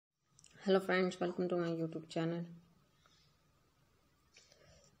Hello friends, welcome to my YouTube channel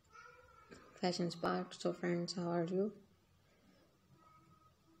Fashion Spark. So friends, how are you?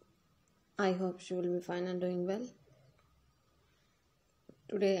 I hope you will be fine and doing well.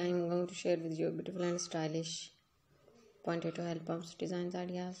 Today I am going to share with you beautiful and stylish pointed help pumps designs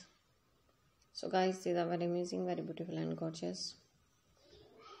ideas. So guys, these are very amazing, very beautiful and gorgeous.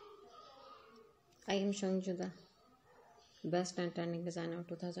 I am showing you the best and trending design of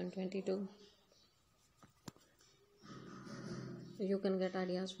 2022. You can get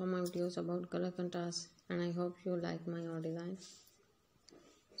ideas from my videos about color contrast, and I hope you like my all designs.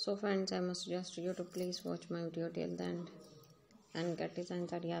 So friends, I must suggest you to please watch my video till the end and get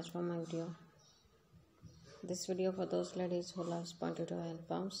designs ideas from my video. This video for those ladies who loves pointed oil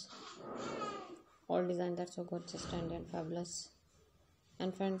pumps. All designs are so gorgeous, trendy and fabulous.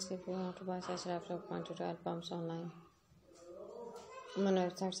 And friends, if you want to buy such types of pointed oil pumps online, my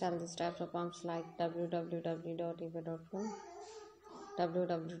website sells these types of pumps like www.ebay.com,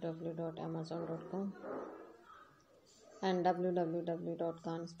 www.amazon.com and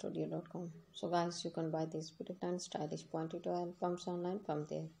www.garnstudio.com. So guys, you can buy these beautiful and stylish pointed oil pumps online from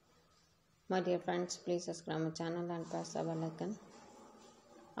there. My dear friends, please subscribe my channel and press the bell icon.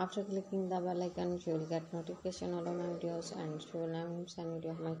 After clicking the bell icon, you will get notification on all my videos and you will never miss any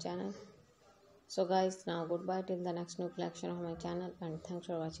video of my channel. So guys, now goodbye till the next new collection of my channel, and thanks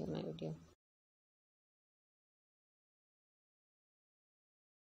for watching my video.